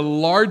time, the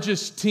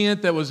largest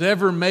tent that was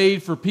ever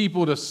made for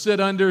people to sit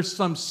under,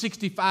 some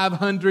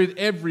 6,500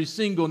 every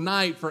single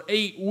night for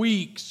 8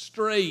 weeks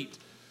straight,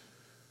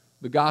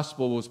 the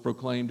gospel was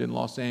proclaimed in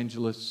Los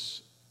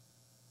Angeles.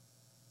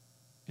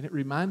 And it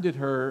reminded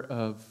her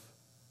of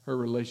her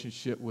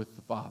relationship with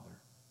the Father.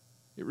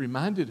 It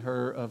reminded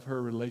her of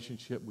her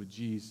relationship with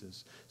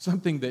Jesus,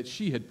 something that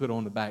she had put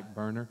on the back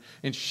burner,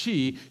 and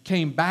she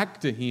came back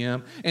to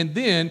him. And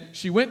then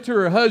she went to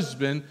her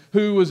husband,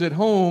 who was at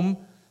home,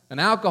 an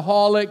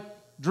alcoholic,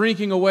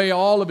 drinking away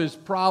all of his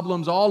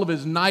problems, all of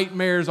his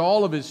nightmares,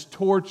 all of his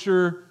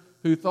torture,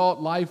 who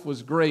thought life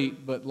was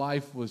great, but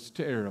life was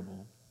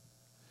terrible.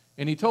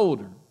 And he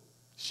told her,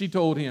 she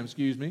told him,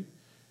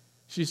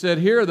 she said,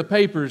 "Here are the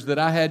papers that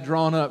I had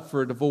drawn up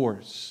for a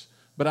divorce,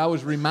 but I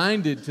was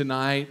reminded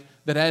tonight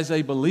that as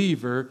a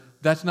believer,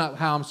 that's not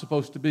how I'm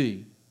supposed to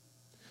be.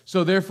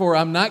 So therefore,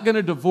 I'm not going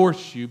to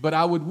divorce you, but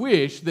I would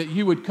wish that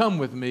you would come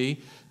with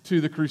me to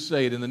the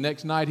crusade." And the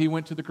next night he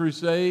went to the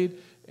crusade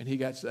and he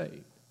got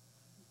saved.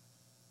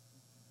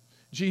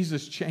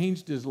 Jesus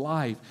changed his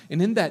life.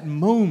 And in that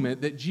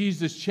moment that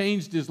Jesus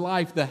changed his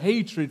life, the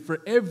hatred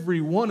for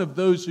every one of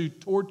those who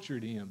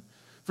tortured him,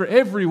 for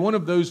every one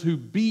of those who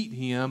beat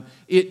him,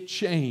 it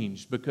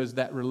changed because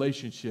that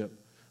relationship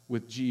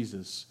with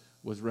Jesus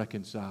was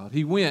reconciled.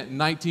 He went in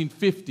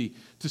 1950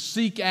 to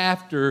seek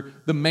after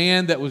the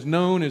man that was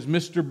known as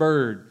Mr.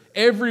 Bird.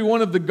 Every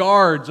one of the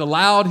guards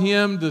allowed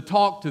him to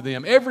talk to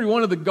them. Every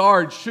one of the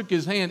guards shook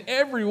his hand.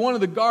 Every one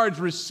of the guards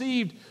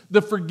received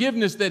the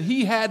forgiveness that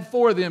he had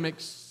for them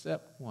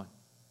except one,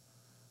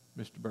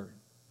 Mr. Bird.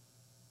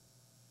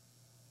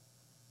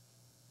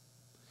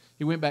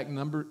 He went back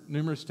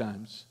numerous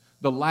times.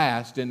 The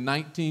last in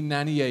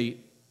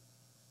 1998.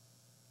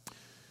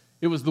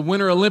 It was the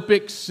Winter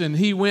Olympics, and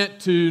he went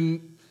to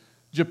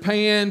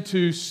Japan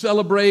to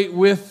celebrate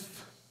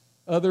with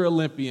other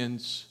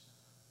Olympians.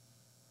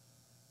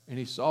 And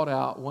he sought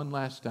out one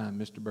last time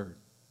Mr. Bird.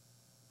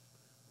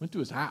 Went to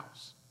his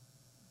house.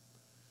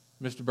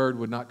 Mr. Bird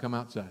would not come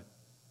outside.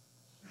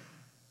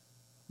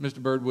 Mr.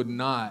 Bird would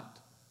not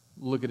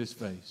look at his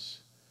face.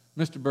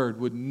 Mr. Bird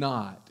would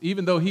not,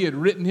 even though he had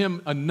written him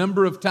a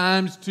number of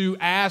times to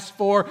ask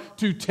for,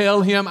 to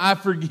tell him, I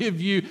forgive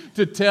you,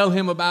 to tell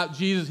him about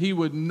Jesus, he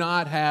would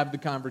not have the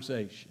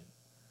conversation.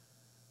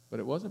 But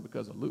it wasn't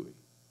because of Louis.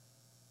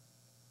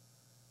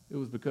 It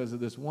was because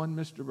of this one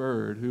Mr.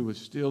 Bird who was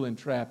still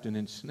entrapped and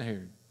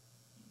ensnared.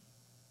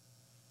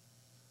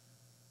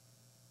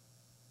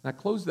 And I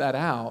close that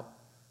out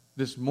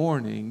this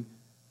morning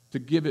to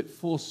give it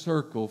full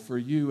circle for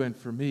you and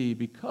for me,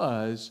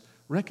 because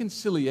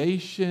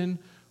reconciliation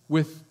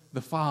with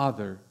the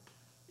Father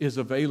is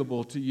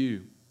available to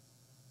you.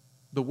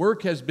 The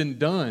work has been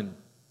done.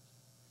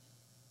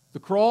 The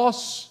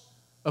cross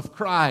of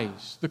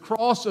Christ, the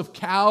cross of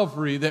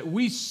Calvary that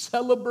we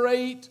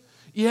celebrate,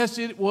 yes,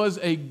 it was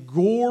a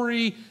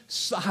gory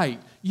sight.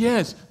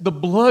 Yes, the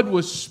blood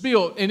was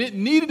spilled, and it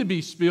needed to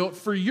be spilled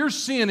for your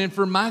sin and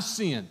for my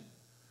sin.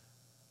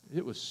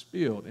 It was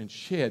spilled and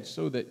shed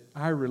so that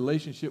our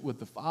relationship with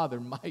the Father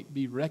might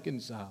be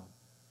reconciled.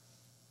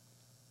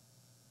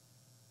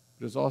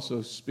 It was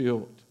also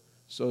spilled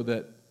so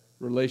that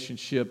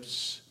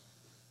relationships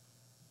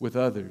with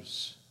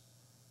others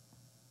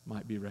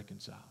might be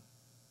reconciled.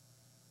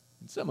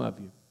 And some of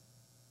you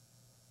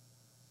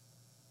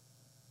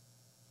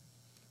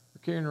are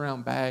carrying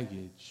around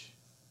baggage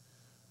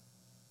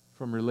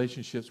from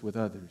relationships with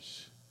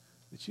others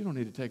that you don't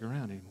need to take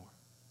around anymore.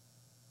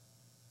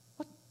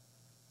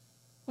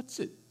 What's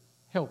it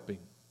helping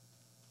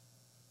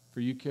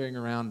for you carrying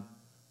around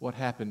what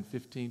happened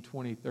 15,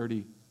 20,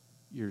 30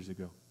 years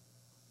ago?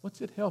 What's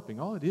it helping?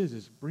 All it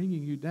is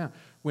bringing you down.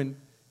 When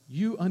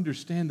you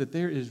understand that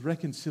there is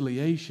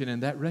reconciliation,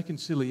 and that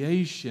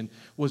reconciliation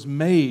was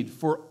made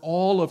for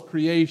all of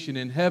creation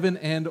in heaven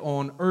and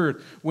on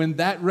earth, when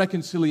that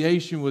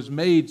reconciliation was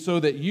made so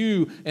that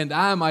you and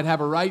I might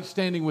have a right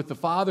standing with the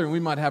Father and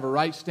we might have a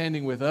right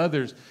standing with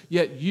others,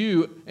 yet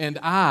you and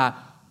I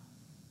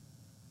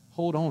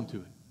hold on to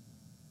it.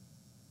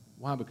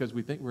 Why? Because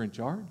we think we're in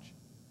charge?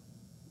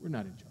 We're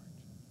not in charge.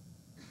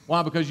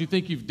 Why? Because you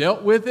think you've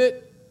dealt with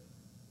it?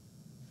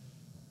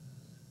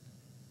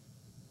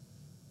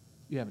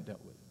 You haven't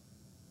dealt with it.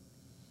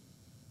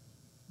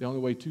 The only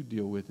way to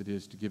deal with it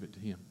is to give it to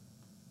Him.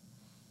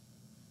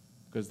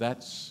 Because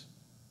that's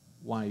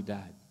why He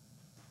died.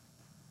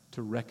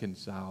 To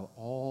reconcile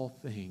all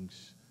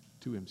things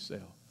to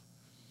Himself.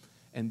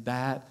 And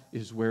that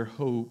is where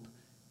hope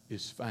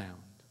is found.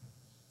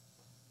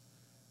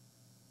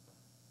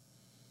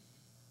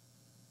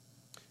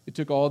 It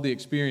took all the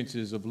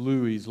experiences of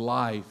Louis'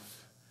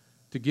 life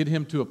to get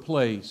him to a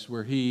place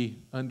where he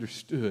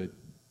understood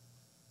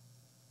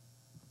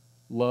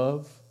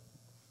love,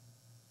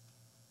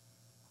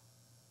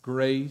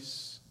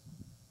 grace,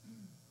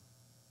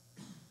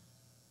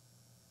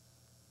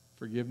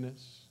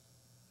 forgiveness.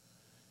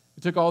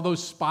 It took all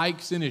those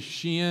spikes in his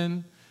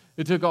shin.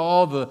 It took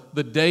all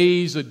the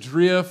days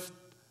adrift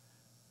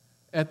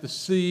at the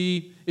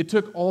sea. It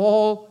took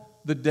all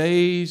the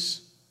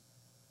days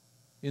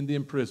in the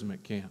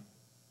imprisonment camp.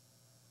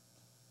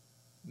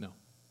 No.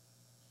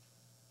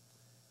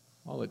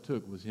 All it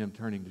took was him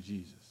turning to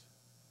Jesus.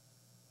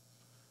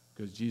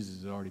 Because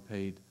Jesus had already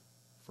paid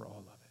for all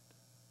of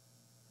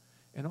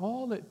it. And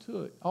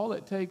all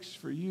it takes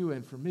for you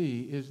and for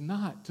me is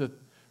not to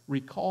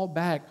recall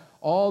back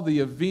all the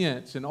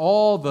events and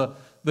all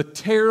the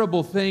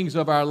terrible things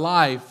of our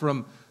life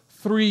from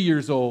 3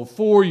 years old,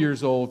 4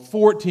 years old,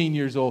 14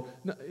 years old.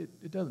 No,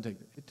 it doesn't take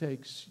that. It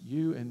takes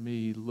you and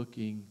me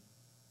looking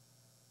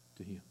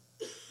to Him.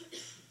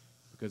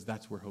 Because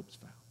that's where hope's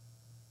found.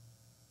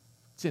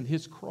 It's in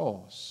His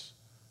cross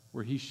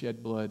where He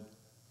shed blood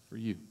for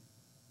you.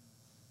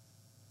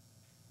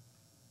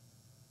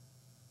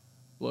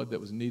 Blood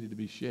that was needed to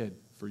be shed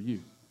for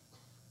you.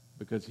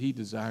 Because He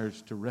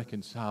desires to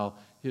reconcile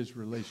His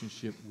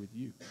relationship with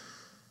you.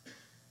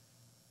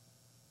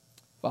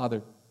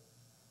 Father,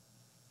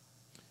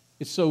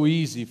 it's so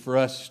easy for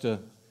us to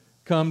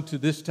come to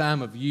this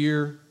time of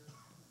year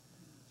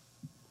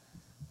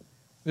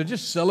to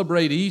just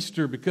celebrate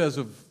Easter because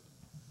of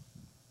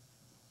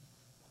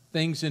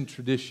things in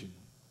tradition.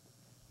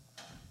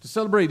 To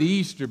celebrate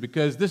Easter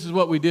because this is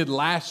what we did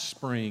last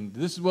spring.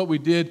 This is what we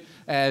did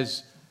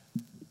as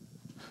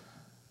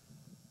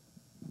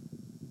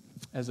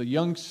a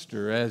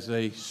youngster, as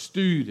a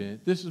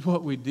student. This is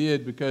what we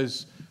did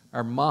because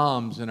our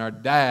moms and our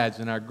dads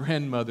and our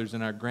grandmothers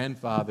and our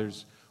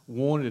grandfathers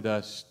wanted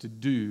us to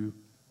do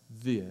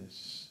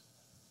this.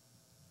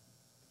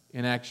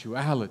 In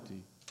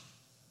actuality,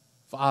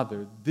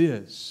 Father,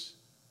 this,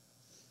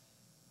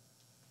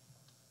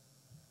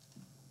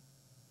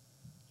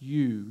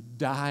 you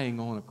dying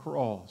on a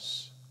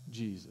cross,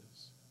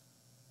 Jesus,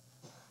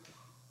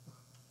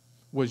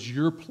 was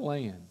your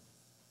plan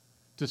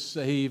to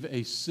save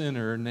a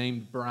sinner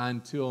named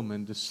Brian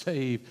Tillman, to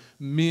save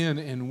men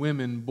and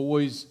women,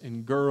 boys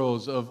and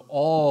girls of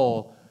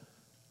all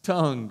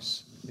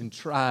tongues and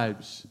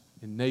tribes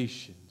and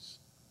nations,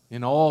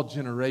 in all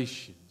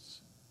generations.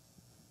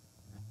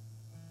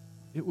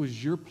 It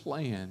was your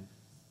plan,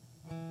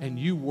 and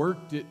you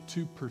worked it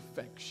to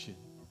perfection.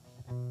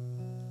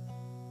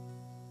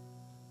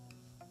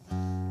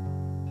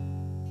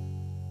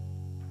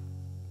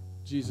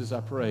 Jesus, I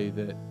pray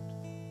that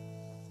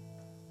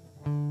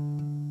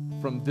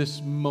from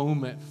this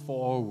moment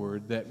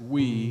forward that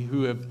we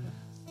who have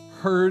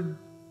heard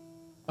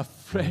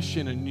afresh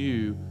and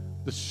anew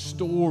the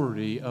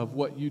story of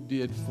what you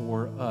did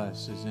for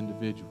us as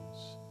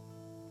individuals,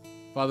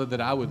 Father, that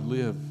I would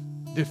live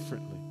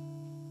differently,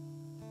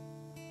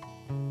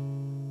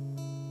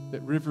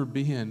 that River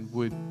Bend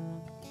would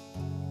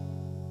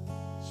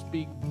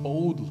speak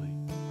boldly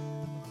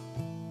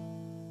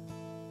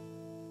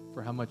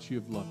for how much you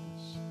have loved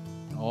us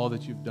and all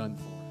that you've done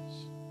for us.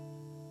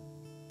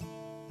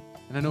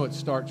 And I know it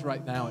starts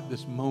right now at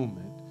this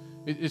moment.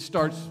 It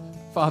starts,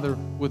 Father,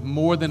 with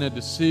more than a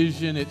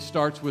decision. It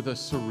starts with a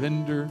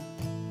surrender.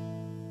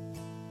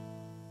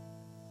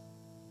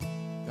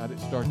 God, it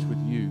starts with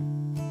you.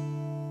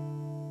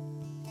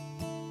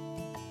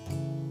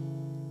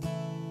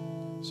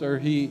 Sir,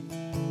 He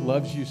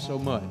loves you so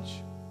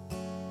much.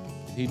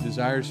 He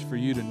desires for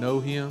you to know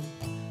Him.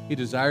 He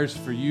desires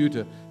for you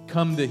to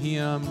come to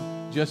Him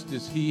just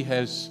as He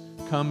has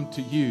come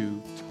to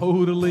you,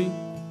 totally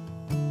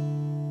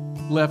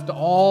left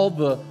all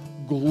the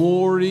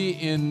glory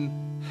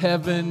in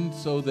heaven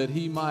so that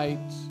He might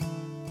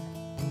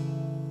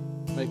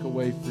make a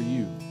way for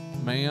you.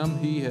 Ma'am,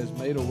 He has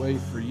made a way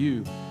for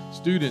you.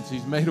 Students,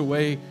 He's made a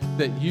way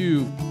that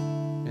you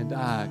and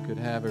I could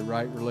have a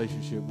right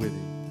relationship with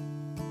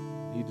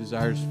Him. He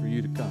desires for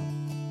you to come.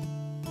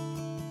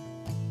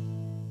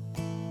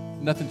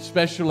 Nothing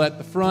special at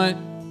the front,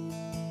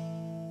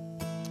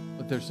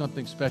 but there's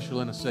something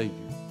special in a Savior.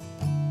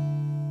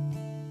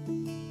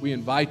 We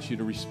invite you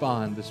to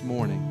respond this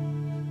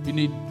morning. If you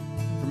need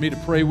for me to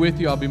pray with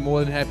you, I'll be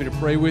more than happy to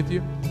pray with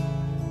you.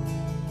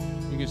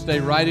 You can stay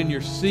right in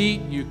your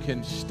seat. You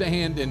can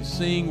stand and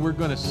sing. We're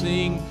going to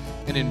sing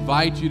and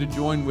invite you to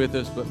join with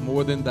us, but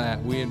more than that,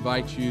 we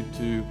invite you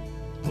to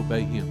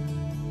obey Him.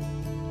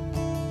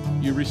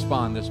 You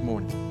respond this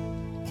morning.